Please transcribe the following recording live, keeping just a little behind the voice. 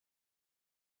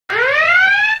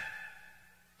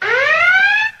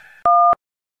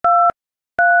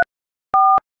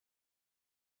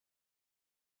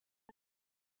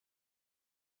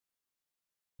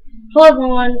Hello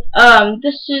everyone,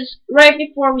 this is right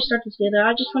before we start this video.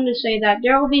 I just wanted to say that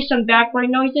there will be some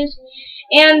background noises,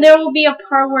 and there will be a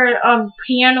part where,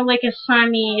 Piano Lake and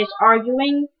Simey is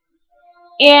arguing,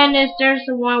 and there's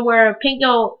the one where Pink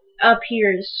Note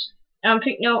appears.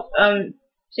 Pink Note,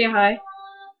 say hi.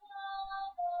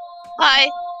 Hi.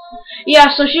 Yeah,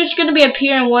 so she's gonna be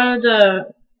appearing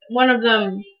the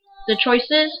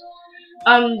choices.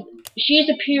 She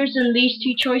appears in these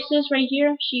two choices right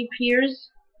here. She appears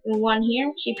in one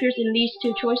here. She appears in these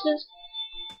two choices.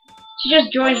 She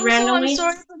just joins randomly. I'm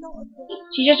sorry for not appearing.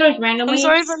 She just joins randomly. I'm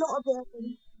sorry for not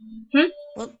appearing.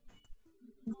 What?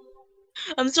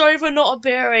 I'm sorry for not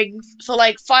appearing for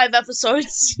like 5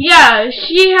 episodes. Yeah,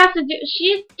 she has to do.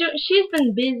 She's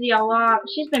been busy a lot.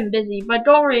 She's been busy, but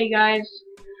don't worry, guys.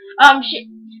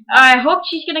 I hope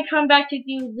she's gonna come back to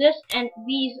do this and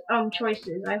these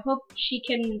choices. I hope she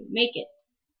can make it.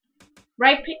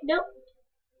 Right, Pink Note?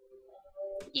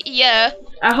 Yeah.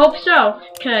 I hope so,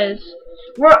 cause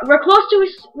we're close to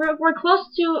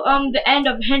the end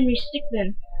of Henry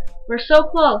Stickmin. We're so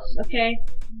close, okay,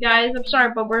 guys. I'm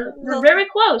sorry, but we're very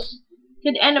close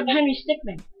to the end of Henry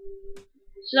Stickmin.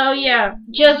 So yeah,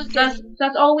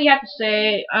 that's all we have to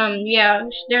say. Yeah,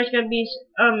 there's gonna be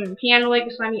Piano Lake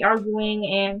and Slimy arguing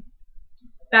and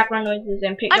background noises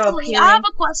and Pink Note appearing. I have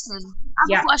a question.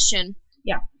 Yeah.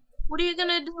 Yeah. What are you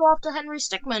gonna do after Henry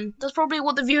Stickmin? That's probably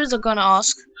what the viewers are gonna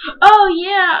ask. Oh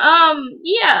yeah,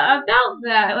 yeah, about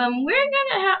that. We're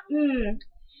gonna have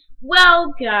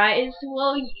well guys,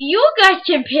 you guys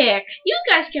can pick. You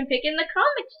guys can pick in the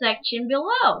comment section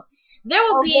below. There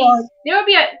will be a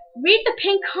read the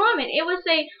pinned comment. It will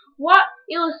say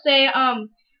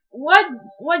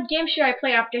what game should I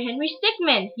play after Henry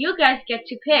Stickmin? You guys get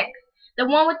to pick. The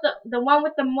one with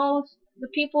the most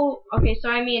people. Okay, so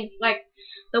I mean like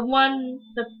the one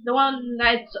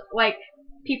that's like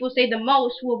people say the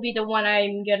most will be the one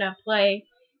I'm gonna play,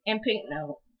 and Pink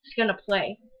Note is gonna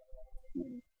play.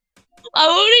 I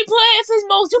only play if it's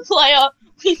multiplayer.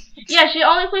 Yeah, she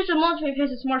only plays the multiplayer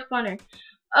because it's more funner.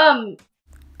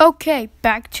 Okay,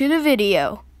 back to the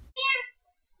video.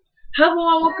 Hello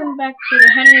everyone, welcome back to the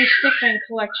Henry Stickmin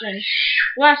collection.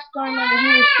 Last time on the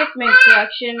Henry Stickmin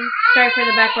collection, sorry for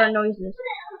the background noises.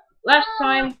 Last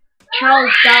time,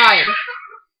 Charles died.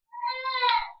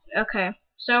 Okay,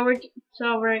 so we're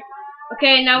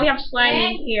okay. Now we have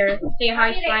Slimy here. Say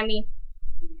hi, Slimy.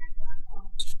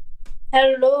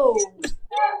 Hello.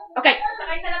 Okay.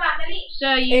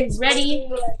 So you ready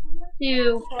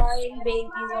to crying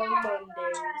babies on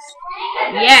Mondays?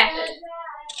 Yes.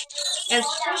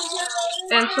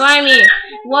 And Slimy,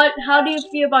 how do you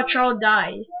feel about Charles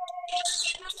died?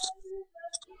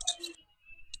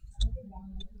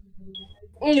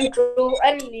 Neutral.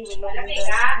 I didn't even know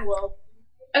that. Well.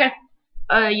 Okay.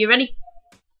 You ready?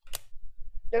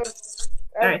 No.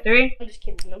 Alright, 3, I'm just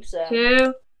kidding. I'm sad.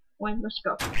 2, 1, let's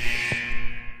go.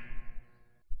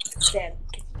 Sad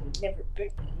because you never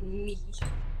bring me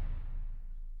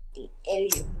any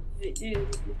of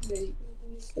it.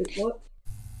 What?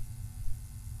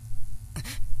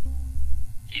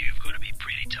 You've got to be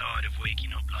pretty tired of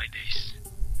waking up like this.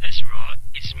 That's right,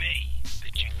 it's me.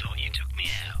 But you thought you took me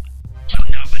out. But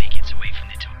nobody gets away from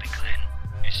the topic, Glenn.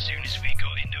 As soon as we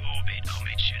got into orbit, I'll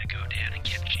make sure to go down and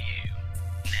capture you.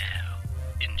 Now,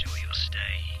 enjoy your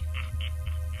stay.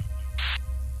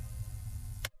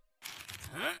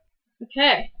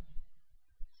 Okay.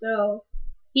 So,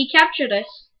 he captured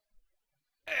us.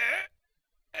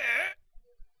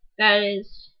 That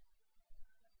is...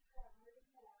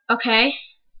 Okay.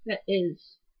 That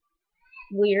is...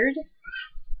 weird.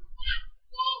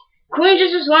 Couldn't you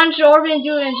just launch the orbit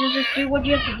and just do what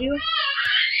you have to do?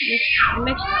 It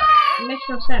makes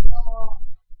no sense.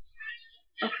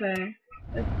 Okay.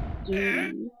 Let's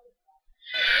do...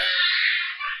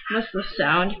 What's the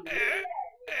sound?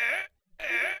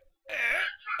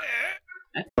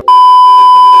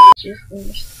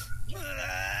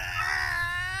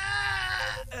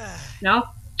 No?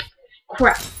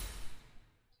 Crap.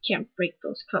 Can't break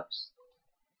those cups.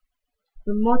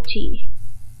 Remote.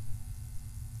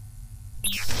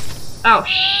 Oh,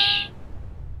 shh.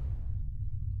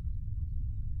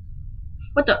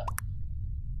 What the?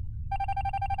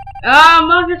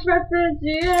 Marcus reference,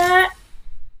 yeah.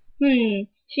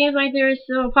 Seems like there is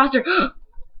some imposter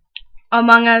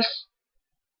among us.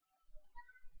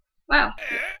 Wow,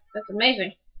 that's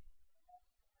amazing.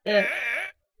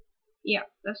 Yeah,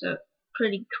 that's a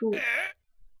pretty cool.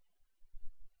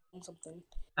 Something.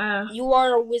 You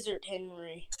are a wizard,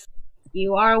 Henry.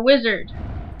 You are a wizard.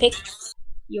 Pick.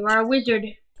 You are a wizard.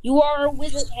 You are a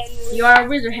wizard, Henry. You are a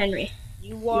wizard, Henry.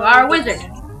 You are a wizard.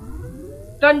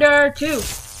 Thunder 2.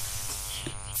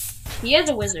 He is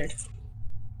a wizard.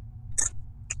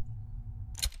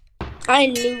 I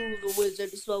knew the wizard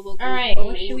spell book. Alright,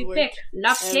 what should we pick?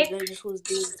 Lockpick, I just was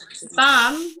doing something.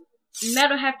 bomb,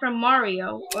 metalhead from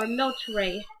Mario, or milk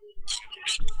tray?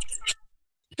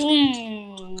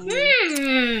 Hmm.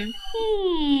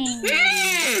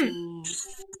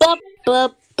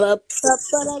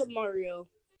 Mario.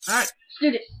 Alright, let's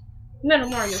do this. Metal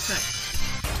Mario time.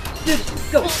 Let's do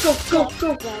this. Go, go,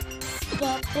 go, go. Oh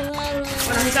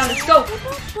no, he found us. Go. Be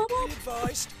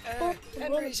advised,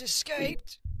 Henry's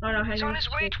escaped. Oh no, He's on Henry. his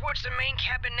way towards the main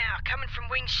cabin now, coming from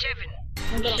wing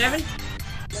 7. Wing 7?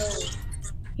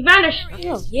 He found us.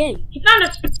 Oh, yay. He found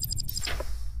us.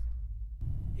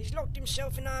 He's locked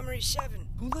himself in Armory 7.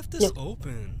 Who left this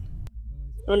open?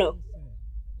 Oh no.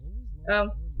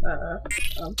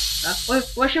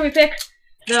 What should we pick?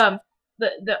 The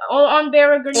all-on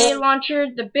bearer grenade launcher,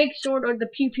 the big sword, or the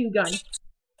pew pew gun?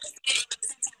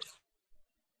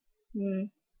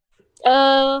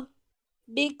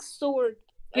 Big sword.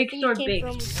 Big sword, big.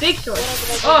 Big sword.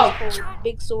 Oh. Oh.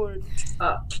 Big sword.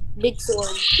 Oh. Big sword.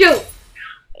 Shoot.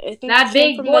 I think That it big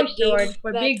came from boy that game sword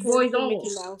for that big came boys from only. Mickey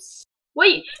Mouse.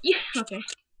 Wait. Yeah. Okay.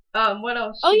 What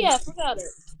else? Oh yeah, I forgot it.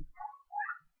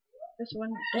 This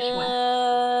one. This one.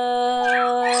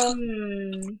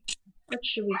 What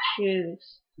should we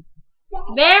choose?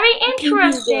 Very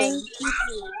interesting.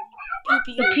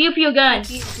 The pew pew gun.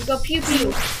 We go pew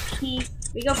pew.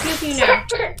 We go pew pew now.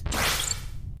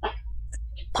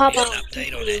 Pop An out.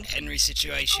 update on that Henry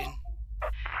situation. He's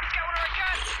got one of our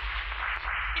guns.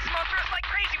 He's after us like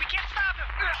crazy. We can't stop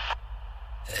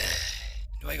him.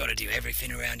 Do I gotta do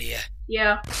everything around here?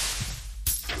 Yeah.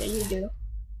 Yeah, you do.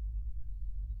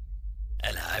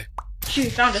 Hello.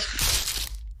 Shoot, found us.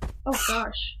 Oh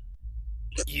gosh.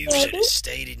 You should have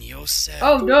stayed in your cell.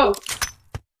 Oh no.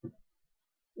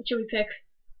 What should we pick?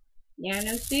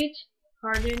 Nano suit,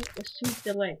 harden, or sweep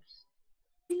the legs?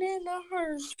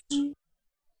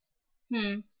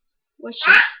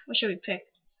 What should we pick?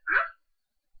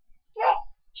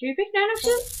 Should we pick nano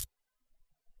suit?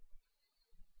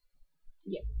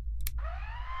 Yeah.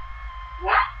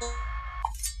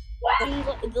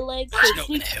 The legs. That's not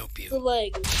gonna help The you.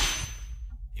 legs.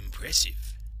 Impressive.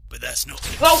 But that's not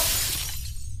gonna Whoa!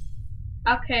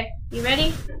 Okay, you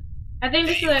ready? I think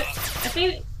this is a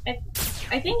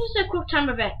I think this is a quick time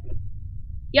event.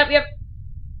 Yep.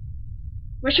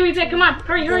 What should we pick? Come on,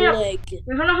 hurry up. Leg.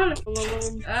 Wait, hold on.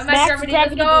 Max, Gravity, grab let's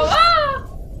the go. ball.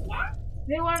 Ah!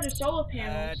 They wanted the solar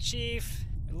panels. Chief,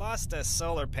 we lost a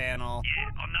solar panel.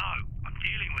 Yeah, I know. I'm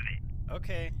dealing with it.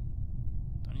 Okay.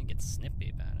 Don't even get snippy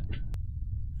about it.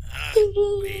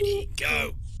 Where'd he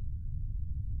go?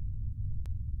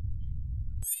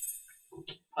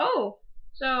 Oh,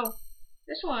 so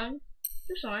this one, or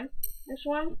this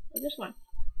one.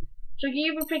 So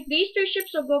you either pick these 3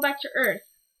 ships or go back to Earth.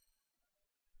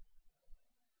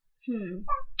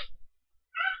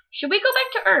 Should we go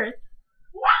back to Earth?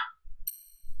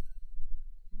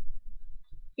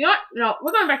 You know what? No,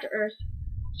 we're going back to Earth.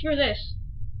 Screw this.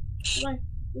 We're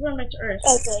going back to Earth.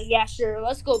 Okay, yeah, sure.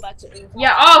 Let's go back to Earth.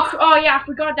 Yeah. Oh yeah. I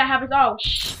forgot that happens. Oh.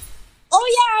 Oh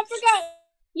yeah, I forgot.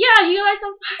 Yeah. You like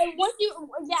them? And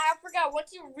I forgot.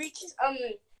 Once you reach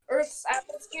Earth's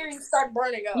atmosphere, you start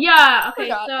burning up. Yeah. Okay.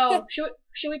 Forgot. So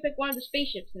should we pick one of the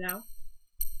spaceships now?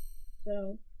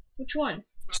 So which one?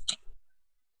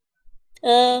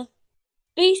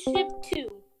 Spaceship 2.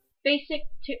 Basic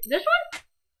 2. This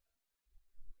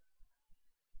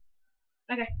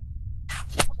one? Okay.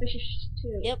 Spaceship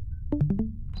 2. Yep.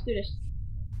 Let's do this.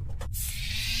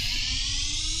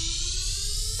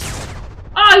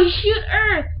 Oh, you shoot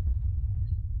Earth!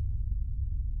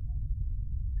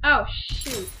 Oh,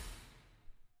 shoot.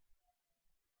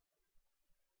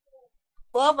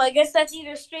 Well, I guess that's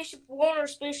either Spaceship 1 or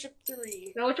Spaceship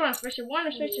 3. No, which one? Spaceship 1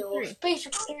 or Spaceship 3?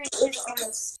 Spaceship 3 is on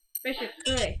this. Spaceship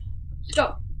 3. Let's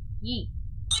go. Yee.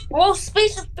 Well,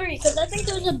 Spaceship 3, because I think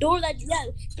there's a door that,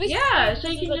 Yeah, so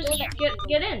you can just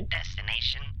get in.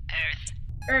 Destination Earth.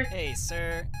 Earth. Hey,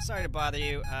 sir. Sorry to bother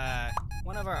you.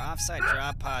 One of our offsite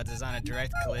drop pods is on a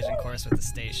direct collision course with the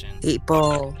station. 8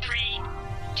 ball. 3,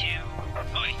 2,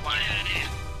 1.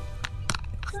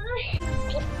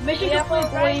 Mission complete,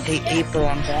 boys. Hey, April,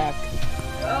 I'm back.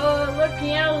 Oh, look,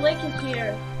 Piano Lake is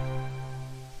here.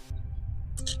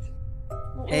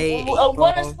 Hey, what April.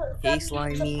 a Hey,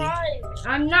 Slimy. surprise.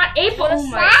 I'm not April. What a Oh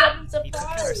my. sudden He took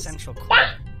our surprise. central core.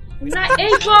 I'm not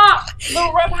April.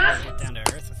 The reference. Get down to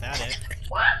Earth without it.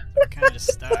 We're kind of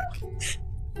just stuck.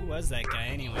 Who was that guy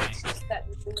anyway? That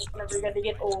is never gonna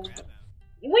get old. What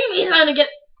do you mean he's gonna get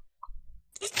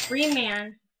free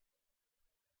man?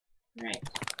 Right.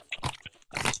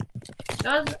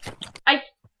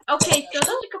 Okay, so there's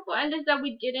a couple endings that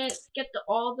we didn't get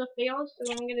all the fails,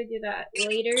 so I'm gonna do that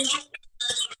later.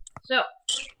 So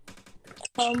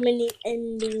How many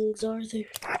endings are there?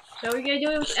 we're gonna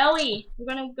do it with Ellie. We're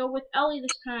gonna go with Ellie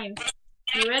this time.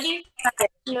 You ready?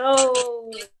 No.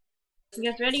 You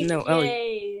guys ready? No, Ellie,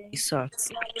 Yay. you sucks.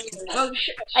 Oh,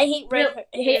 I hate red.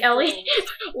 you hate Ellie?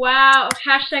 Wow.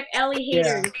 Hashtag Ellie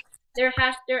Yeah. haters. They're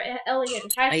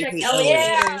aliens. I Hashtag hate Ellie Ellie.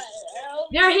 haters.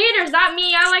 They're haters, not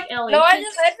me. I like Ellie. No, I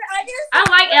I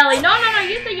like Ellie. No.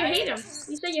 You say you hate him.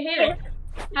 You say you hate him.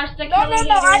 Hashtag No, Ellie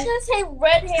haters. I just hate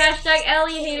red hair. Hashtag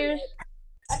Ellie haters.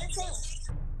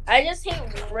 I just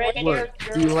hate red hair.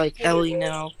 What? Do you like Ellie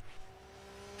now?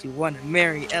 Do you want to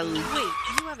marry Ellie? Wait,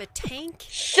 you have a tank?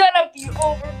 Shut up, you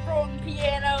overgrown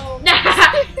piano.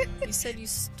 You said you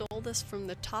stole this from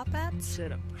the Top Hats?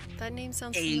 Shut up. That name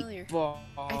sounds Hey, familiar. ball.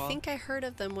 I think I heard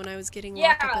of them when I was getting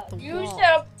locked up Yeah, at the you wall. shut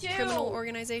up too. Criminal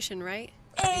organization, right?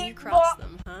 Hey, And you crossed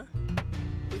them, huh?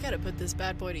 We gotta put this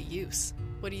bad boy to use.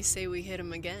 What do you say we hit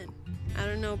him again? I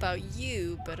don't know about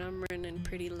you, but I'm running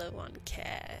pretty low on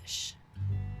cash.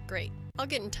 Great. I'll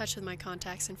get in touch with my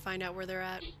contacts and find out where they're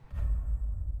at.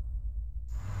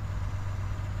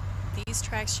 These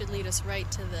tracks should lead us right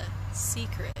to the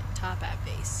secret Top Hat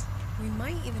base. We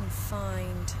might even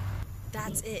find...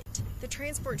 That's it. The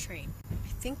transport train. I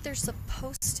think there's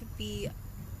supposed to be...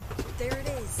 There it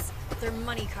is. Their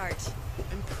money cart.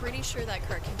 I'm pretty sure that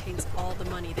cart contains all the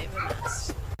money they've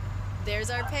amassed. There's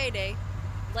our payday.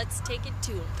 Let's take it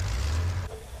to them.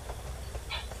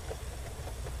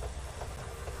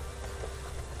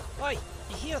 Oi,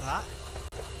 you hear that?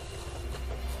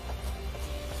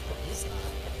 What is that?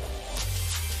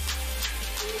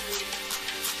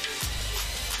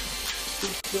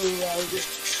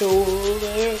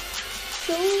 Shoulder.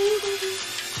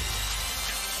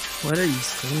 What are you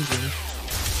singing?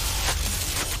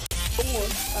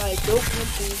 I don't want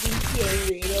to be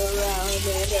carried around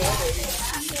and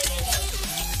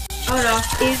Oh no.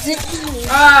 Is it you?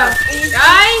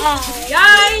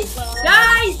 Guys!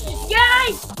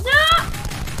 No!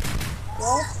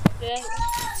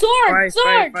 Sword!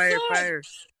 Fire.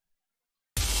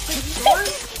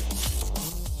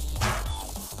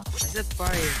 I said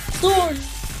fire. Sword!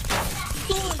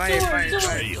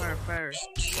 Fire.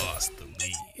 Lost the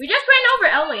lead. We just ran over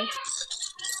Ellie.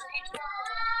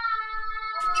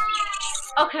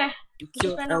 Okay. You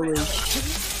killed Ellie.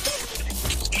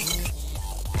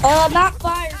 Not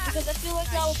fire, because I feel like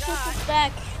that will push us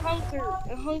back.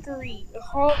 Hungry.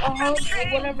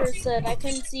 Whatever it said. I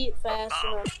couldn't see it fast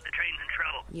enough. The train's in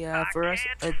trouble. Yeah, for us,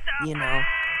 you know,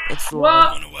 it's slow. Well,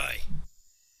 Run away.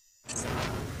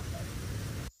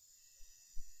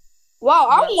 Wow,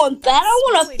 I want that.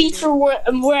 I want a feature where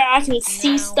I can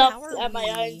see Now, stuff how are at my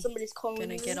eye we and somebody's calling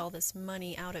Gonna me. get all this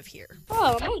money out of here.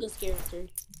 Oh, I'm on this character.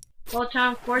 well,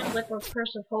 Tom, force lift or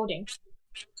curse of holding.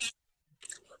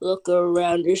 Look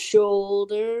around your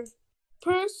shoulder.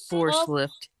 Purse Force of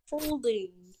lift. holding.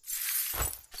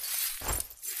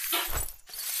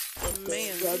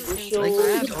 Man, Look this around is your gonna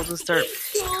Like, take shoulder. I'll just start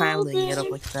piling it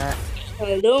up like that.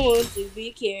 I don't want to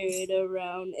be carried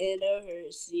around in a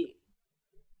hearse.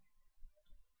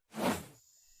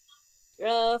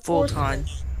 Full time.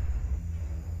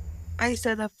 I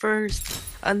said that first,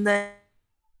 and then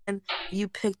you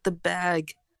picked the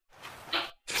bag.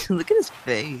 Look at his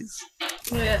face.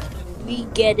 Yeah. We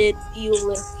get it, you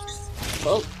lift.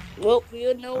 Well,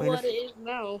 we know I mean, what it is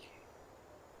now.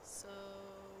 So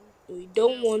We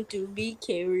don't want to be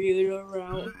carried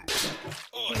around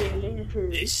Oi, in a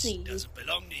this hearse. doesn't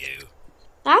belong to you.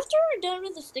 After we're done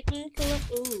with the Stickmin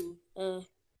collection, Shell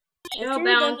after we're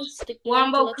done bounce, with Stickmin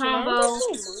wombo collection, aren't combo.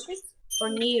 there still more?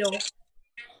 Or needle.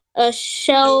 A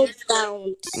shell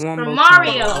bounce. Wombo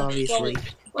Mario. combo, obviously.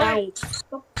 Bounce.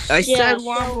 I Yeah, said shell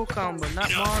wombo combo, not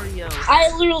Mario.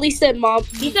 I literally said Mom.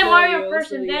 You said Mario first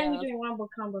so and then yeah. we're doing wombo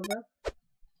combo, bro.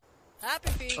 happy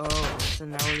feet. Oh, so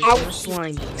now we're Ouch. just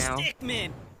slimy now.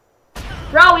 Stickmin!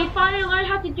 Bro, we finally learned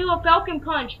how to do a Falcon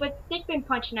Punch, but Stickmin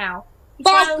Punch now. He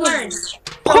finally learned.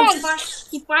 Punch.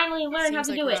 He finally learned how Seems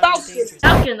to like do we're it. out of danger.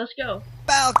 Falcon, let's go.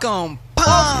 Falcon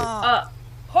Pump!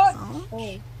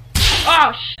 Punch.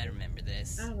 Oh, I remember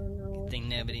this. I don't know. Think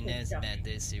nobody knows about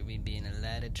this or we'd be in a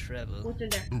lot of trouble. What's in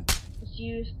there? Let's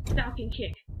use Falcon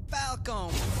Kick.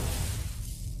 Falcon!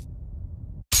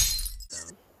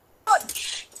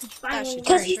 Finally should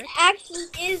Because learned. he actually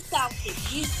is Falcon.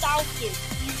 He's Falcon.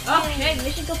 Okay,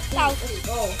 mission complete. Let's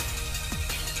go.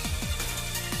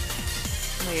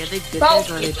 Oh yeah, they good guys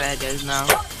or they bad guys now?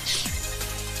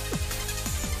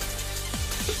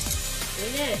 We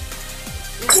did it.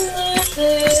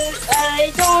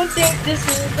 I don't think this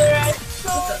is the right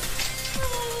song.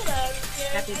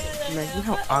 Happy Imagine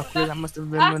how awkward that must have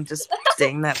been when just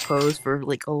staying that pose for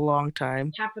like a long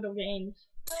time. Capital gains.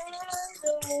 I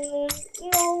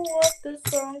don't know what the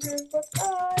song is, but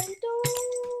I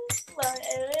don't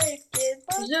like it.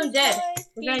 Presume dead.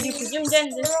 We're gonna do presume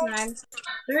dead this time.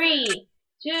 3,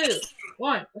 2,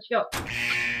 1. Let's go.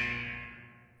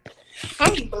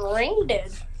 I'm brain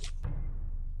dead.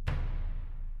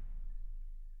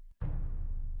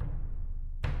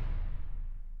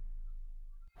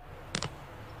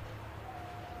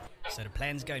 So the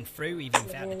plan's going through even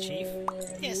without the chief?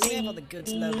 Yes, we have all the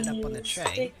goods loaded up on the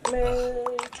train.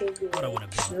 Oh, I don't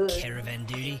want to be on caravan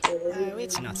duty. Oh,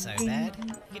 it's not so bad.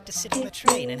 You get to sit on the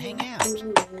train and hang out.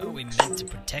 Oh, we meant to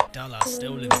protect all our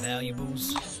stolen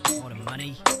valuables, all the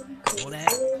money, all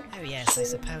that. Oh yes, I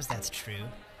suppose that's true.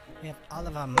 We have all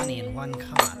of our money in one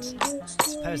cart. I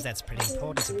suppose that's pretty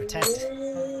important to protect.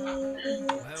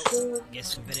 Well,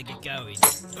 guess we better get going.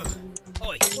 Ugh.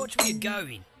 Oi, watch where you're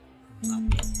going.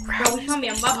 Bro, you call me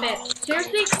a Muppet.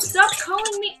 Seriously? Stop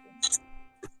calling me.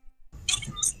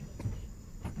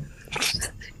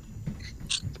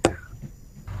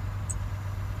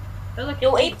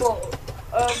 Yo, April.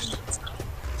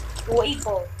 Yo,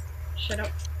 April. Shut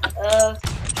up.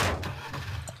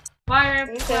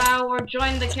 Fire, flower,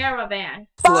 join the caravan.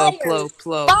 Flow, Fire. flow,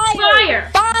 flow. Fire!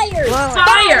 Fire!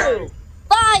 Fire!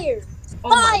 Fire! Oh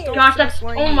my Fire! gosh, that's.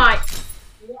 Oh my.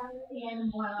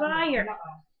 Fire.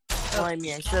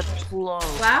 Slimy, I said flow.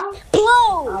 Wow?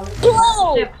 Blow!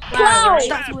 Blow! Shit, Blow! flower.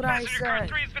 That's what I said.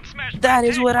 That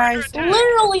is what I said.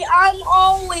 Literally, I'm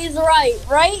always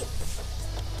right?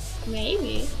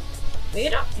 Maybe. We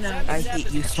don't know. I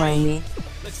hate you, Slimy.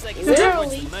 Looks like it's Literally,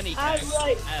 towards the money I'm tax.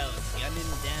 right. Oh, it's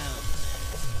gunning down.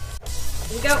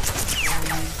 Here we go.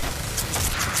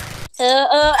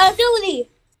 Ability.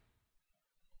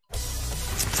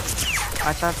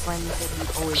 I thought Slimy said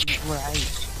he'd always be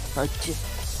right. But just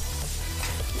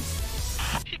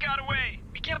He got away.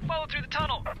 We can't follow through the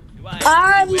tunnel.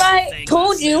 I might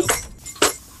told you.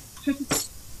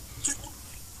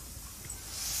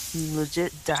 he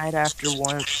legit died after he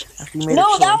made No, a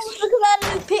choice. that was because I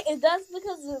didn't pick.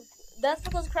 That's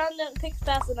because Crown didn't pick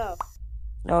fast enough.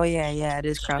 Oh yeah, it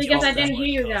is cross. Because I didn't hear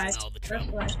you guys. That's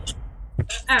why.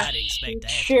 Ah, I didn't expect to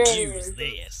have sure. to use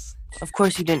this. Of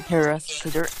course you didn't hear us,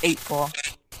 because you're 8-ball.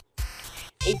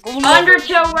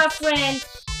 Undertale reference.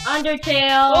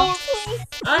 Undertale.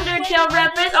 Undertale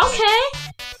reference. Okay.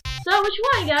 So which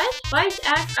one, guys? Vice,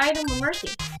 act, item, or mercy?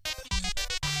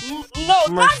 No,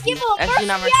 Mercy. not give him a Actually, mercy.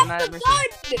 not mercy, not Act mercy.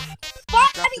 the gun.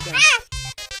 Drop Body the gun.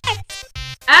 act.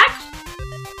 Act?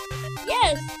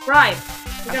 Yes. Bribe.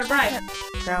 We got a bribe.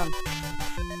 Crown.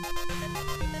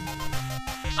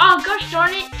 Oh gosh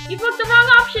darn it! You booked the wrong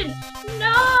option!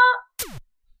 No!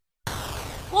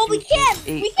 Well, we can't.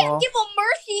 Eight We can't ball. give him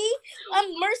mercy.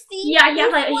 Mercy. Yeah,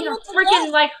 He's like the one he's a with the freaking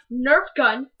gun. like Nerf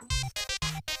gun.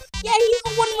 Yeah, he's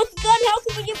the one with the gun. How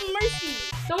can we give him mercy?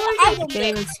 Don't worry, Item.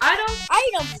 Games.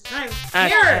 Item.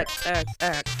 Here!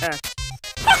 Act.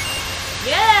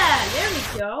 Yeah, there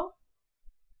we go.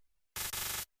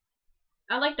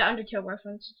 I like the Undertale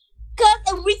reference.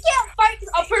 Cause we can't fight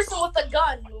a person with a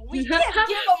gun. We can't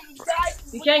give him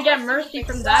guys. You can't get mercy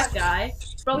from that guy.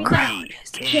 Bro, he's like,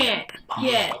 can't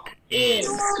get in. You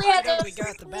only had There to we go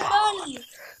at the back. money.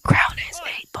 Crown is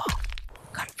 8-ball.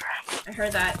 Confirm. I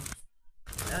heard that.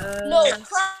 No, No, you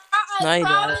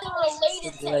Crown don't. is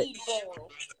related to What? 8-ball.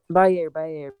 By air.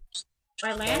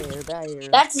 By land?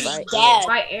 That's his dad.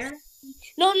 By air?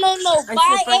 No, I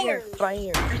by said air. by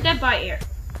air. I said by air.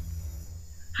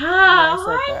 I Ah, said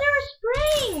why that. is there a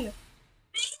spring?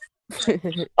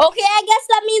 Okay, I guess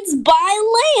that means by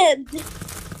land.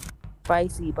 By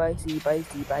sea. By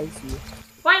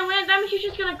land, that means he's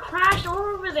just gonna crash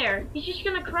over there. He's just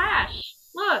gonna crash.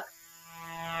 Look.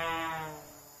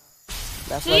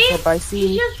 That's why I said by sea.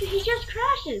 He just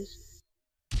crashes.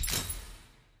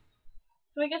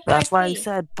 So I guess That's by why I sea.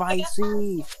 said by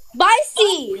sea. By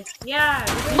sea. Yeah.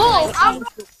 Bull. I'm Be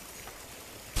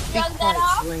dug that quiet,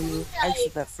 off. Slaney. I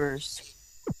said that first.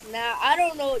 Nah, I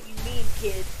don't know what you mean,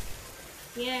 kid.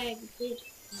 Yeah, you did.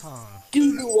 Huh.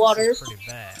 Doo-doo water. Pretty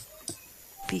bad.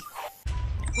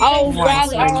 I'll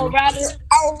Quiet,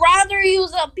 rather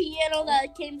use a piano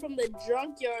that came from the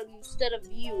junkyard instead of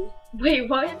you. Wait,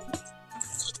 what?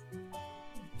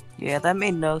 Yeah, that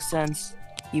made no sense.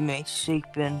 You made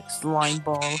shapen slime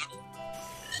ball.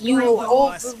 You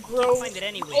Boss, overgrown find it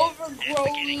anywhere. piano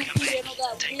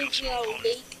that lives in a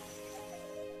lake.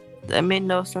 That made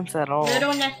no sense at all.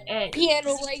 Little Nest Egg.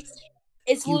 Piano lake.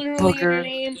 It's You literally booger. your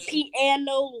name.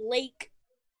 Piano lake.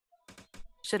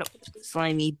 Shut up,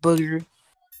 slimy booger.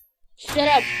 Shut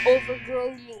up,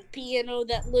 overgrown piano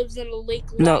that lives in a lake.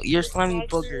 No, Loch you're Ness slimy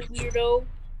monster, booger. Weirdo.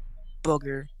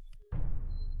 Booger.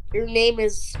 Your name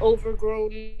is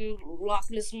overgrown Loch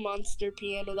Ness monster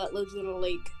piano that lives in a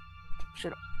lake.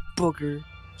 Shut up, booger.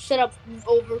 Shut up,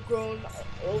 overgrown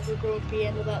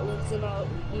piano that lives in a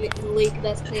lake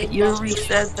that's named You Loch already Ness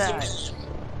said monster. that.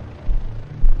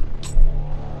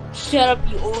 Shut up,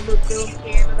 you overgrown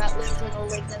piano that lives in a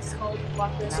lake that's called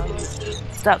Loch Ness Now you- monster.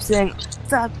 Stop saying.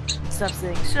 Stop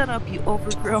saying. Shut up, you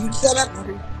overgrown. Shut up.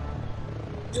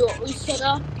 Shut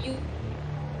up, you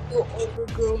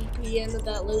overgrown piano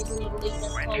that lives in a lake that's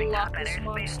called Loch Ness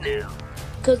monster.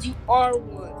 Cause you are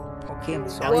one. Okay, I'm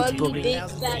sorry, One booger. big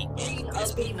fat green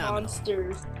ugly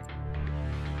monster.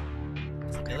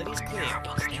 Visibility's clear.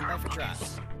 Stand by for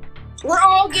drops. We're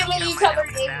all giving Show each my other help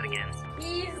with that names. again.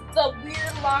 He's the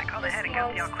weird Loch Call the Ness head and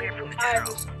go see all clear from monster. the I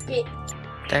general. spit.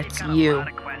 That's He's got you. a lot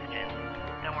of questions.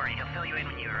 Don't worry, he'll fill you in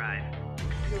when you arrive.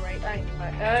 You're right. I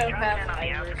Drop have in on the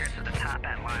Irish. outskirts of the top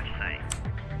at launch site.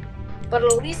 But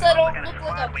at least I Also don't got a look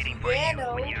squad like a waiting for you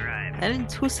piano. when you arrive. I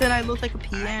didn't. Who said I look like a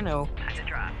piano? Time to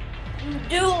drop. You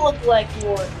do look like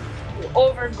one. You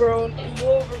overgrown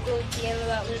piano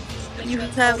that lives in You the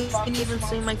lake that's haven't called Loch Ness even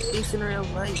seen my monster. face in real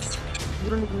life. You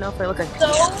don't even know if I look like a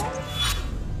So, piano. you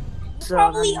So,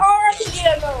 probably are a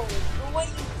piano. The way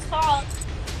you talk,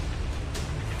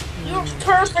 you're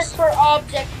perfect for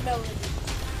object melody.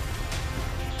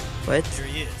 What? Here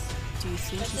he is. Do you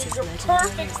think he's as You're legendary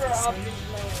perfect as for they say? object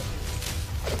melody.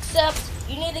 Except,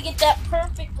 you need to get that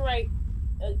perfect right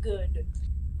good.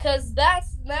 Cause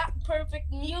that's not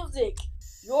perfect music.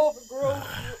 You overgrown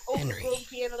Henry,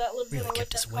 piano that lives really in a lake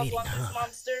kept that's us called waiting, Loch Ness huh?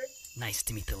 monster. Nice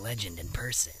to meet the legend in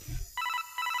person.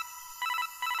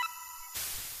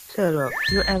 Shut up.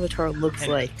 Your avatar looks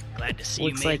Henry, like glad to see you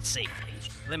looks made like- it safely.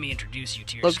 Let me introduce you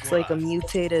to your looks squad. like a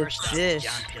mutated First up, fish.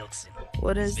 John Pilkson.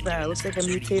 What He's is been that? doing Looks this like a for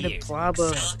 30 mutated years and blob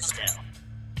of. excels at stealth.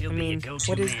 He'll I be mean, a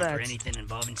go-to what is man that? for anything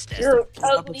involving stealth. You're an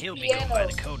blob ugly He'll be going by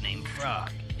the piano. codename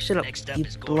Frog. Shut up, Next up you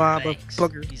is Gordon blob of Banks.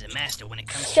 booger. He's a master when it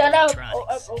comes Shut to up.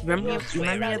 electronics. Remember me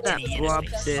of that Any blob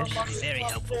interface. fish? He'll be very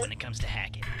helpful when it comes to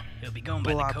hacking. He'll be going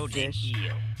by the Blob codename fish. Eel.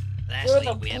 You're Lastly,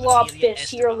 the we have blob Amelia fish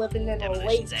here Esteban, living in a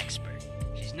demolitions lake. expert.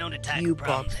 She's known to tackle You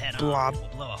problems blob- head blob. on. Will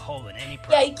blow a hole in any Yeah,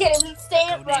 problem. you can't even say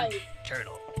it Codename right.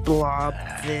 Turtle. Blob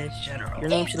fish. General. Your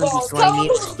name shouldn't be Eightball, slimy. tell him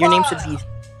who's Your name boss. should be.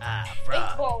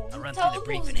 Frog. Eightball, I'll run tell through the him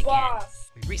briefing who's again. boss.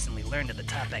 We recently learned of the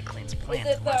Topak Clan's Is plan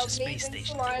it to the launch a space amazing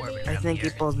station slimy? to orbit I around think the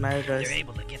Earth. April's mad at If they're us.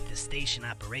 able to get this station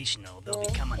operational, they'll Yeah.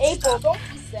 become April, unstoppable.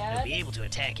 don't be They'll sad. be able to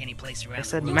attack any place around I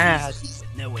said the world mad. with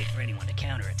no way for anyone to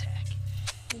counterattack.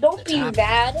 Don't be Top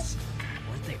mad.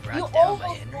 Weren't they You brought down by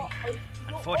almost Henry? won- you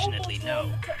Unfortunately, almost no.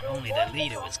 won the- Only won the the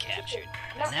leader was competition. captured,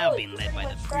 Not and now really, being led by the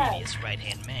pretty much trash. previous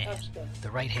right-hand man. That's good.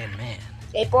 The right-hand man.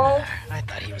 April, I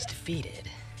thought he was defeated.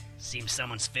 Seems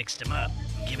someone's fixed him up,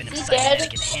 and given him He's cybernetic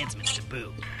dead. enhancements to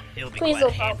boot. He'll be Please quite a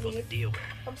don't help handful me. to deal with.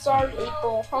 I'm sorry,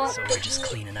 April. So we're just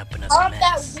cleaning up another Haunt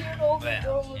that mess. weird Well,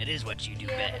 overgrown it is what you do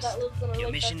piano best. that lives in a Your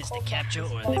lake mission that's is to called capture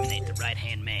Loch or Ness eliminate the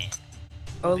right-hand man.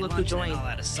 Oh, We'll be look who launching an joined.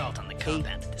 all-out assault on the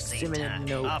compound at the same cinnamon time.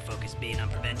 note. Our focus being on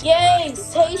preventing Yay! the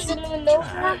Say cinnamon no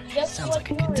fruit. Guess sounds what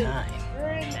like a you're good in? time. You're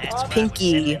in That's ob- why we're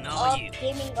Pinky. sending all you.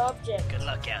 gaming object. Good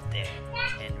luck out there,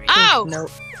 Henry. Ow! No.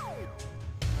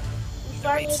 We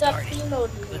finally raid's got starting. Pino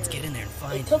in Let's here. get in there and It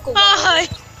find him. took a while. Hi!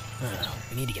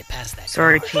 We need to get past that.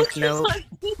 Sorry, guard. Pink Note.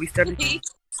 We started the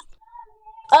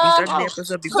Oh,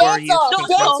 episode before dance you. off! Pink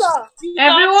Dance Note. off!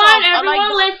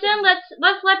 Everyone, listen.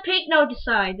 Let's let Pink No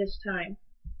decide this time.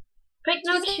 Pink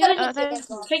No She's choose. gonna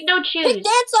dance off. Pink No Hey, choose.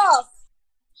 dance off!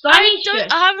 Simon shush.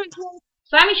 I haven't played.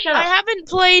 Simon shut I up. haven't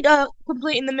played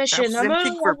completing the Stop mission. I'm simping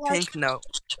only for on, like, Pink Note.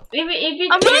 If you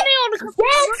I'm only on.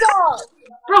 Dance off!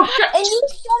 bro, shut. And you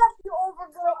shut up,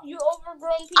 you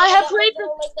overgrown people. I have that played live in a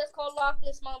lake that's called Loch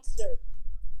Ness Monster.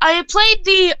 I played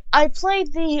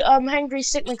the Hungry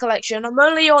Stickmin collection. I'm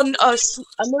only on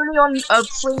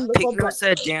playing the Pink Note complex.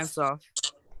 said dance off.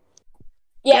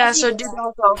 Yeah, she so did do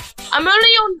that. that off. I'm only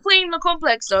on playing the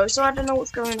complex though, so I don't know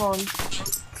what's going on.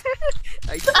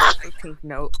 I Pink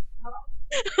Note.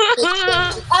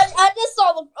 I just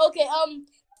saw the. Okay,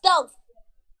 stealth.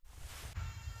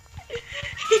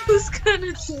 He was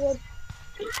gonna do it.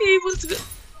 He was gonna.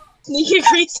 He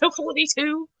agrees to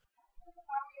 42.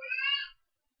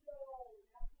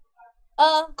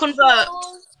 Convert.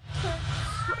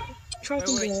 Try to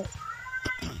do it.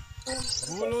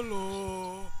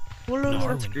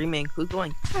 What's screaming? Who's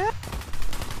going?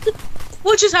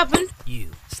 What just happened? You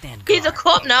stand He's a guard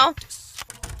cop while now. we practice.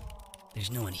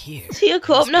 There's no one here. Is he a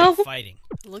cop Must be now? fighting.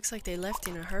 Looks like they left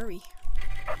in a hurry.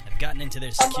 I've gotten into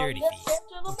their security feed.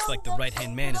 Looks like the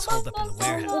right-hand man is holed up in the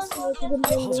warehouse. The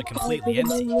halls are completely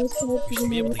empty. We should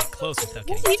be able to get close without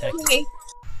getting detected.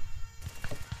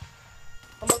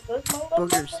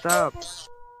 Booger, stop.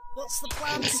 What's the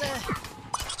plan, sir?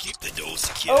 Keep the door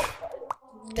secure.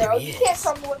 No, he you can't is.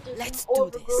 tell me what this Let's do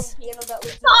overgrown this. piano that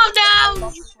lives in Oh, the no!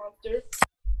 monster.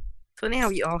 So now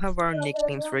we all have our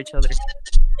nicknames for each other.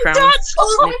 Crown's That's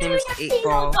nickname is 8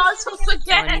 Ball. That's Mine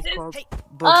again. is called Hey.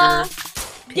 Booger.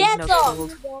 Pink Dance Note off.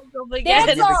 called. Don't I forget.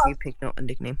 Dance never off. gave Pink Note a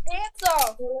nickname. Dance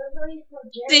off.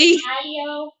 See?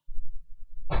 Patio.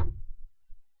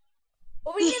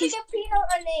 Well, we need to get Peanut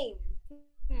a name.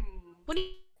 What do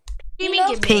you mean?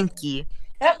 Give me? Pinky.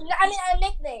 I mean a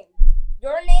nickname.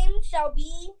 Your name shall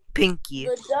be Pinky.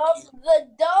 the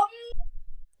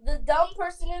dumb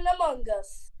person in Among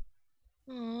Us.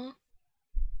 Aw.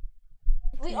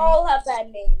 We all have bad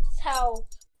names. How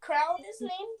Crown is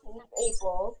named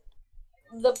April.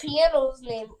 The piano's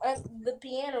name, the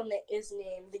piano is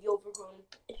named the overgrown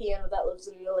piano that lives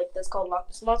in the lake that's called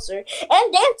Relentless Monster.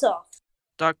 And Dance Off.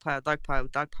 Dog pile, dog pile,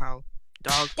 dog pile.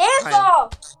 Dog Dance pile.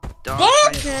 Off. Dog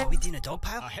Dance pile. Are we doing a dog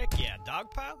pile? Oh, heck yeah,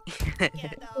 dog pile? I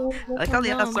like how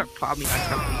they all start probably not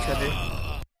talking to each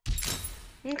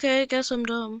other. Okay, guess I'm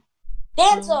dumb.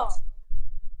 Dance Off.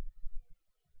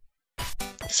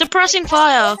 Suppressing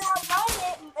fire.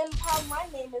 And how my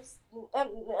name is, how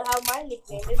my nickname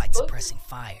We'll is provide Boogie. suppressing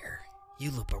fire.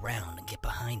 You loop around and get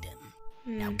behind him.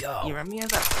 Now Hmm. go. You remind me of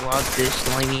that flawed dish,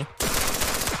 Slimy.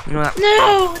 You know that?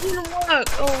 No, it didn't work.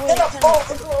 Oh wait.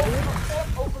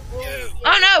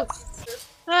 Oh no!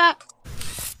 Ah.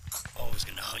 I was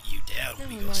gonna hunt you down when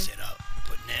we Never got mind. set up,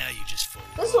 but now you just fall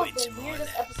This right was into the my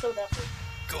weirdest lap. episode ever.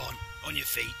 Go on your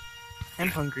feet. I'm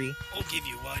hungry. I'll give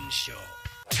you one shot.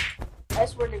 I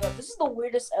swear to God, this is the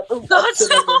weirdest episode Dance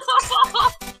ever.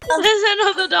 off. There's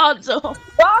another dance off.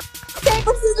 Rock,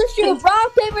 paper, scissors, shoot.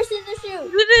 Rock, paper, scissors, shoot.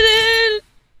 Rock,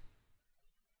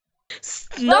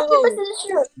 paper, No, scissors,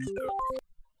 shoot.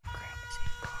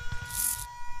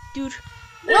 dude.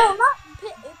 No, not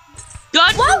pick.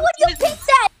 God. Why would you pick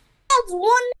that? That's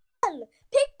one man.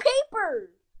 Pick paper.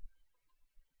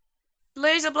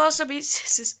 Laser blaster beats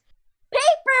scissors.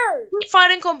 Paper.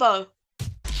 Fighting combo.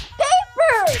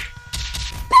 Paper.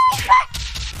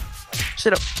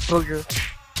 Shut up, Booger.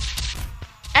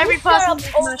 Every person in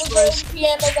Smash Bros.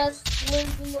 Piano that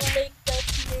lives in the lake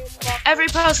that's named Rock. Every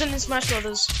person in Smash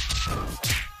Brothers.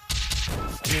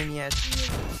 I mean, yes.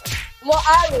 Well,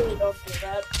 I really don't do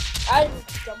that. I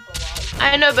just jump a lot.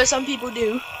 I know, but some people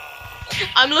do.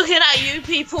 I'm looking at you,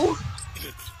 people.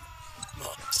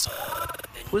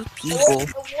 Who's people?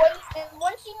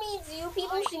 When she means you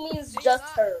people, she means just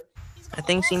her. I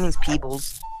think she means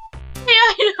Peebles. Yeah,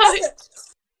 I know.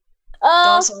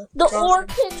 Dawson. The Dawson.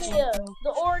 Orchina.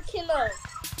 The Orchina.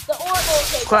 The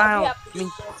okay, Clown. we have I to mean,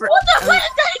 do this. What the? Where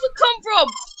did that even come from?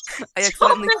 I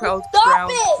accidentally called Stop Crown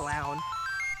it! Clown.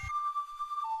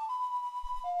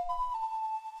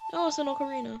 Oh, it's an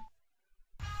ocarina.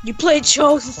 You played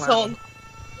Charles' Clown. song.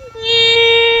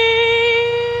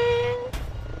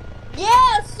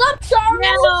 Yeah, sup, Charles?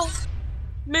 Yeah.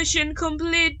 Mission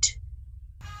complete.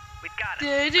 We've got Du-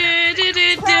 it. du- du-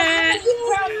 du- du.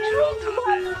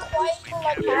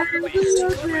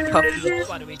 Puppy.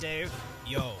 What do we do?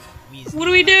 Yo, Weezy, What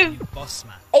do we do? you boss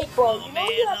man. Hey, bro, you know man,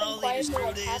 you have I'll been quiet leave for you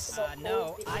like through half this. of the whole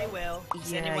No, video. I will.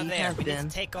 Is Yeah, anyone you there? have We need been.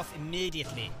 to take off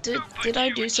immediately. Did I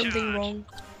do something wrong?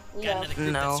 Got No. another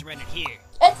group No. that surrendered here.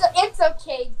 It's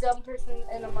okay, dumb person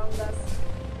in Among Us.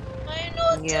 I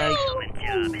know. Yeah, Good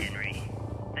job, Henry.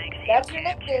 Thanks to That's you your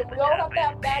chaps, nickname. We all have to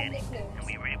have bad and nicknames.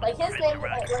 we were able Like to his name,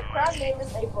 prevent the like Crown's name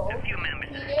is April. A few members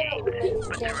Piano escaped, names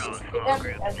but they're all chances small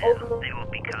groups and now. They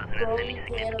won't be causing us any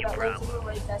piano significant that lives in problems. the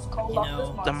lake that's called You Relentless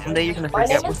know, Bounty Hunter. someday you're gonna My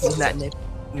forget name what's is in that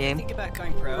name. Think about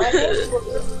going pro. My name is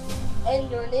Booger,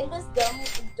 and your name is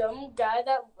dumb guy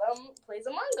that plays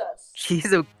Among Us.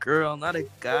 She's a girl, not a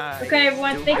guy. Okay,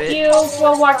 everyone, thank Stupid. you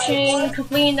for watching,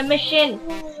 completing the mission.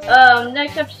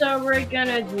 Next episode we're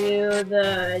gonna do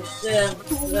the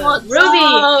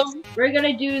Ruby. We're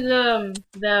gonna do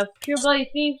the Pure Bloody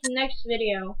Thief next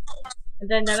video, and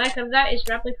then the next of that is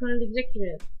Rapidly Prone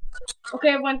Executive. Okay,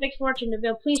 everyone, thanks for watching the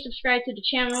video. Please subscribe to the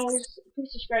channels.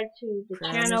 Please subscribe to the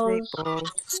channels.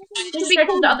 Please subscribe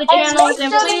to the other channels,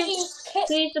 and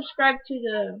please subscribe to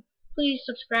the. Please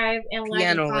subscribe and like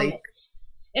and Piano comment. Lake.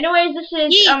 Anyways, this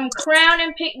is Crown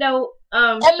and Pigno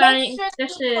And signing. make sure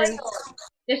This to is pray.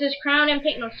 this is Crown and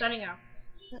Pigno signing out.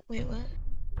 Wait, what?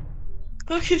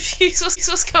 I'm confused.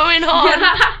 What's going on?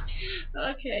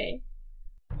 Okay.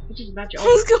 I just imagine.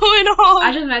 What's going on?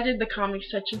 I just imagine the comic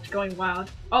section's going wild.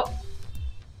 Oh.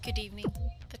 Good evening.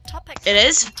 The Topex It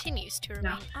is? continues to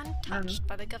No. remain untouched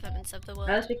by the governments of the world.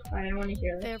 Let's be quiet. I want to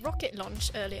hear this. Their rocket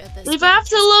launch earlier this If week I have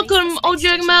to has look placed on the space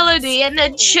Object station Melody in and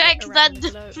then orbit check around that the the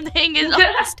globe. thing is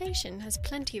The station has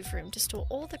plenty of room to store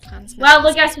all the clan's Well,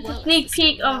 look, members guys, as it's a well as sneak the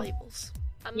stolen peek of- valuables.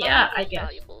 Yeah, I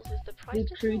guess.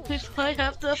 If I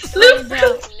have to Loot find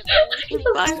out.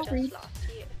 Loot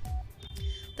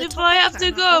If I have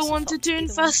to go on to Toon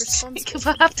Fest, if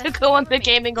I have to go on the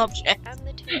gaming object.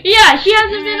 Yeah, she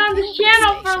hasn't been on this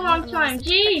channel for a long time.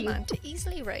 Jeez. Plan to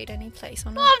easily raid any place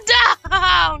on Calm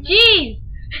down! Jeez.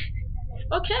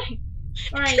 Okay.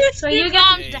 Alright, so you get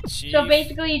Calm Hey, down. Chief. so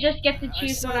basically you just get to I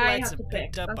choose saw what I lights have to have pick.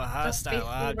 picked up a That's hostile basically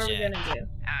what we're object. gonna do.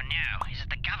 Oh no, is it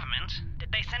the government?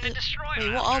 Did they send a destroyer?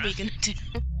 Wait, what are we gonna do?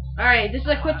 Alright, this is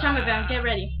a quick time event. Get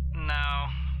ready. No.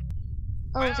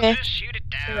 Oh, Well, okay. just shoot it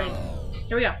Get ready. down.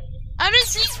 Here we go. I don't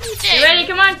see anything! Get ready,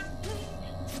 come on.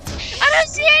 I don't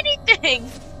see anything!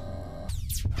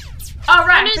 I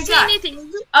Alright, don't see forgot. anything!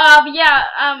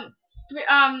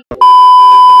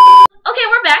 Okay,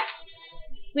 we're back.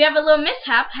 We have a little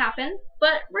mishap happen,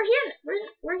 but we're here.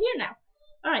 We're here now.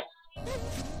 All right.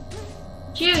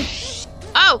 Choose.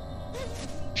 Oh!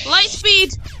 Light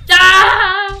speed!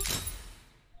 Ah!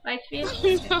 Light speed.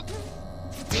 You're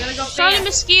gonna go Shiny fast.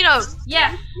 mosquito!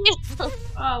 Yeah.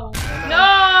 Oh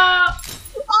no!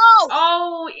 Oh!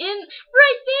 Oh, in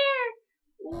right there.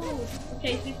 Ooh.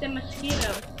 Okay, so you said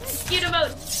mosquito. Mosquito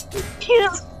mode. Mosquito.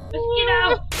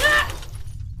 Ah!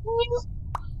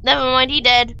 Never mind, he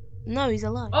dead. No, he's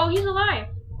alive. Oh, he's alive.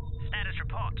 Status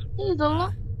report. He's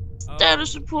alive. Oh,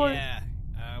 Status report.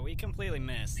 Yeah, we completely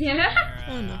missed. Yeah.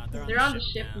 Oh, no. They're on the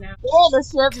ship now. Yeah, the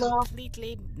ship now.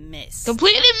 Completely missed.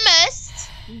 Completely missed.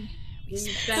 We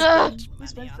spent We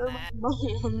spent so much that.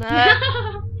 money on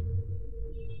that.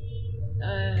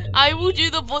 I will do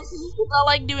the voices because I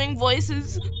like doing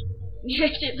voices.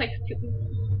 shit like stupid.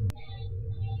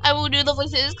 I will do the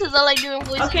voices because I like doing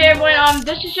voices. Okay, everyone.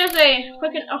 This is just a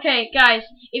quick. Okay, guys.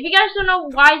 If you guys don't know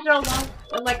why is there a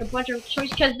long, like a bunch of choices,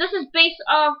 because this is based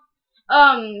off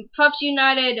Pups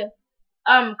United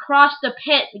Cross the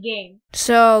Pit game.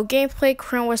 So, gameplay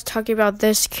Crown was talking about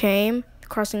this game,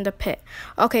 Crossing the Pit.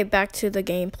 Okay, back to the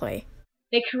gameplay.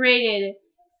 They created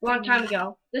a long time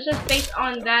ago. This is based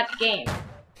on that game.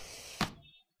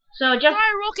 So just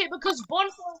Try rocket because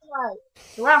bonfire's right.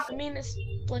 rock. I mean, it's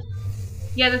like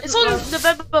Yeah, this it's is on rock.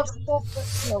 November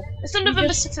 4th. No, it's on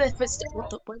November 6th. But still, what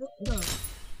the? Where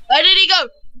did he go?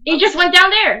 He just went down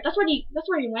there. That's where he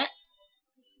went.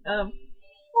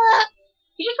 What?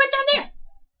 He just went down there.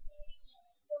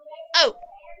 Oh,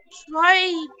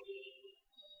 try.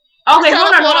 Okay,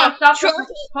 hold on. Stop. Sure.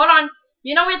 Hold on.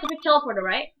 You know we have to pick teleporter,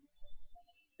 right?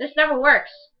 This never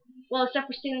works. Well, except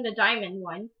for stealing the diamond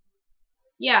one.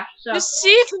 Yeah, so. Let's see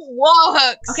if it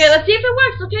works. Okay, let's see if it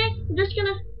works, okay? I'm just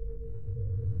gonna.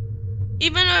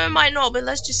 Even though it might not, but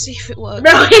let's just see if it works.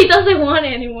 Bro, he doesn't want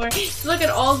it anymore. Look at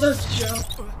all those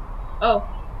jumps. Oh.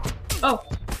 Oh.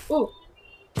 Ooh.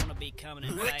 Gonna be coming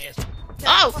in fast.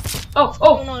 Oh! Oh.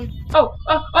 Hold Oh. on. Oh.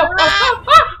 Oh. Oh. Oh.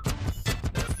 Oh.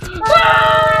 Oh.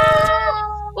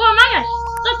 Oh, Among Us.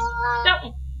 Look. That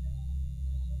one.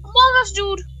 Among Us,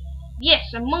 dude. Yes,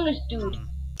 Among Us, dude.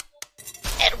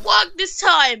 It worked this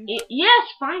time. Yes,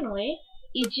 finally.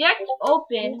 Eject,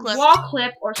 open, Wall clip. wall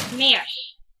clip, or smash.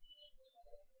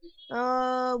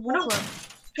 Wall clip.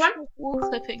 What? Wall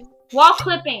clipping. Wall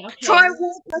clipping. Okay. Try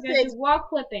wall We're gonna clipping. do wall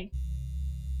clipping.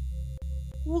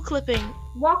 Wall clipping.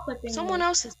 Wall clipping. Someone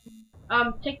else's.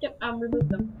 Take them. Remove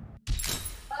them.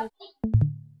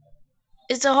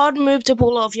 It's a hard move to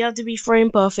pull off. You have to be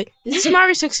frame perfect. Is this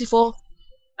Mario 64?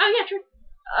 Oh yeah,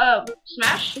 true.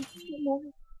 Smash.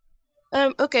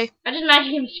 Okay. I just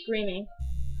imagine him screaming.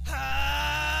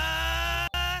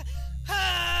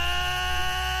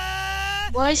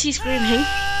 Why is he screaming?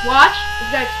 Watch.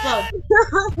 It's gonna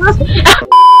explode.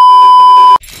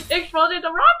 Exploded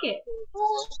the rocket.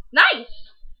 Nice.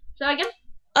 So I guess.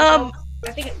 I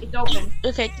think it's open.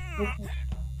 Okay.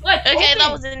 Look. Okay, open.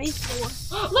 that was an easy one.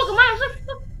 Look, Among Us.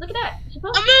 Look at that. It's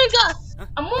supposed Among Us!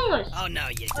 Among Us. Oh no,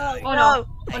 you don't. Oh no.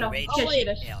 Hey, Oh no. Reg. You can't shoot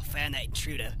us. Yeah, I found that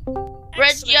intruder. Red,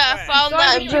 Excellent yeah, I work. found Don't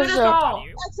that shoot us intruder. all.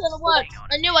 Excellent work.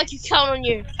 I knew I could count on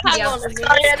you. Hang Yeah. on a minute.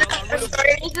 This is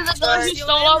the guy who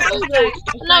stole our food.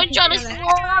 And now he's trying to steal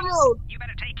our road. You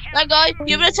better take care. That guy,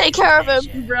 you better take care of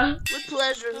him. Bruh. With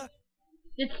pleasure.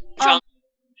 It's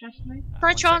Transform.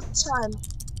 Try chance time.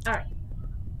 Alright.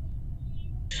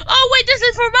 Oh wait, this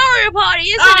is for Mario Party,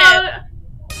 isn't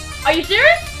it? Are you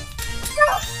serious?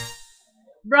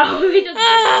 Bro, we just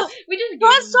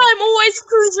Last time always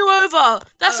screws you over.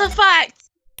 That's a fact.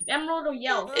 Emerald or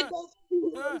Yell. It goes-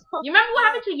 You remember what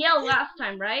happened to Yell last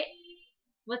time, right?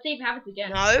 Let's see if it happens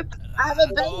again. No. I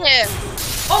haven't been here.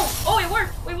 Oh, it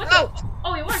worked. Wait, what the?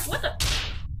 Oh, it worked. What the?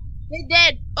 He's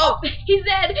dead. Oh, he's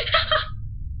dead.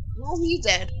 no, he's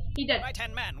dead. He dead.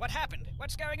 Right-hand man, what happened?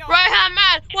 What's going on? Right-hand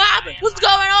man, what happened? What's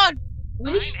going on?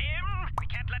 Find him. We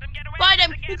can't let him get away Find with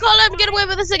him. this We again. can't let him get away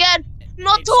with this again.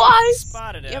 Not They've twice.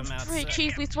 spotted You him have three outside.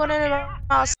 chief. We spotted him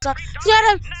outside. Get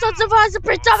him. Stop surprise the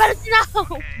prince of it now.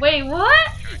 Wait, what?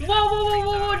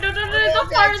 Whoa. No, don't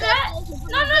fire that. No.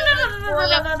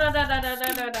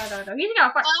 He's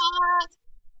gonna fire.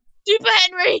 Super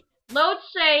Henry. Load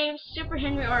save, Super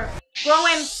Henry, or grow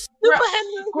and Super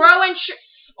Henry. grow and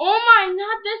oh my,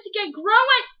 not this again.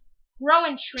 Grow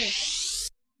and shrink.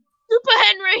 Super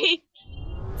Henry.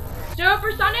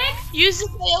 Supersonic? Use the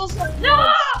fails.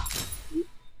 No!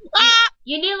 Ah!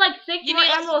 You need like 6 You more need,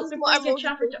 like, emeralds 6 before more you get emeralds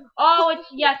transferred to. before- Oh, it's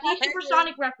see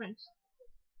Supersonic reference.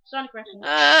 Sonic reference.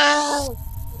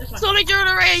 This one. Sonic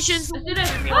generations. Let's do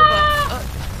this. Ah!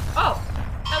 Oh,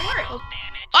 that worked.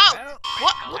 Oh,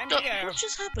 Well, what I'm the? here. What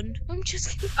just happened? I'm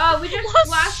just. We just What?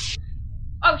 flashed.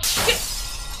 Oh shit!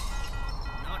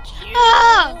 Not you.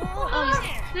 Ah!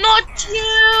 Not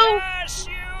you! Curse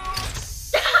you.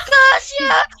 Gosh,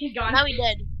 yeah. He's gone. Now he's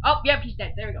dead. Oh, yep, he's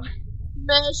dead. There we go.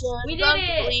 Mission We did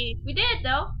it. complete. We did it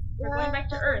though. We're going back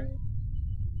to Earth.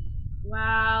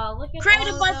 Wow, look at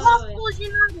Created all by those. Popsicles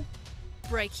United.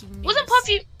 Breaking news. Wasn't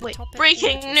Puffy? Wait, Top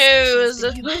breaking Atlantic news.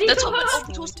 station has been The top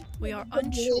destroyed. We are unsure.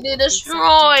 completely of the exact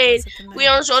destroyed. details at the We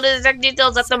aren't moment. sure the exact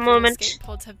details at the Several moment. escape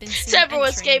pods have been seen Several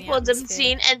entering escape the pods have been atmosphere.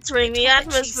 seen entering the Top at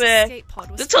Chief's atmosphere. escape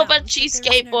pod was The top found, at but Chief's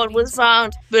there was skateboard nobody was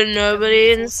found, inside. but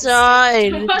nobody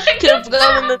inside. Kid of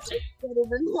government did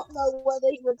not know whether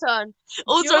he returned.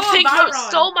 Also, Joe Pig Note Baron.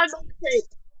 stole my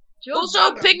milkshake.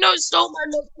 Also, Pig Note stole my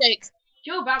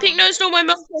milkshake. Pig Note stole my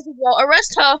milkshake as well.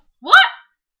 Arrest her. What?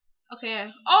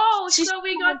 Okay. Oh, She's- so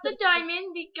we got the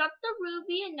diamond, we got the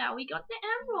ruby, and now we got the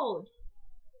emerald.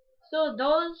 So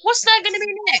those What's that gonna be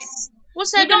next?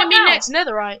 What's that We gonna don't be know. next?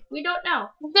 Netherite. we don't know.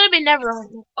 It's gonna be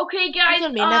Netherite. Okay, guys.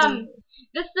 gonna be another-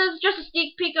 This is just a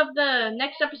sneak peek of the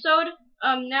next episode.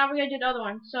 Now we're gonna do the other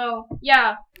one. So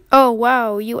yeah. Oh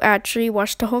wow, you actually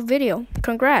watched the whole video.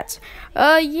 Congrats.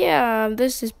 Yeah,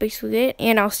 this is basically it,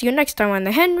 and I'll see you next time on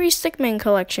the Henry Stickmin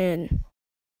collection.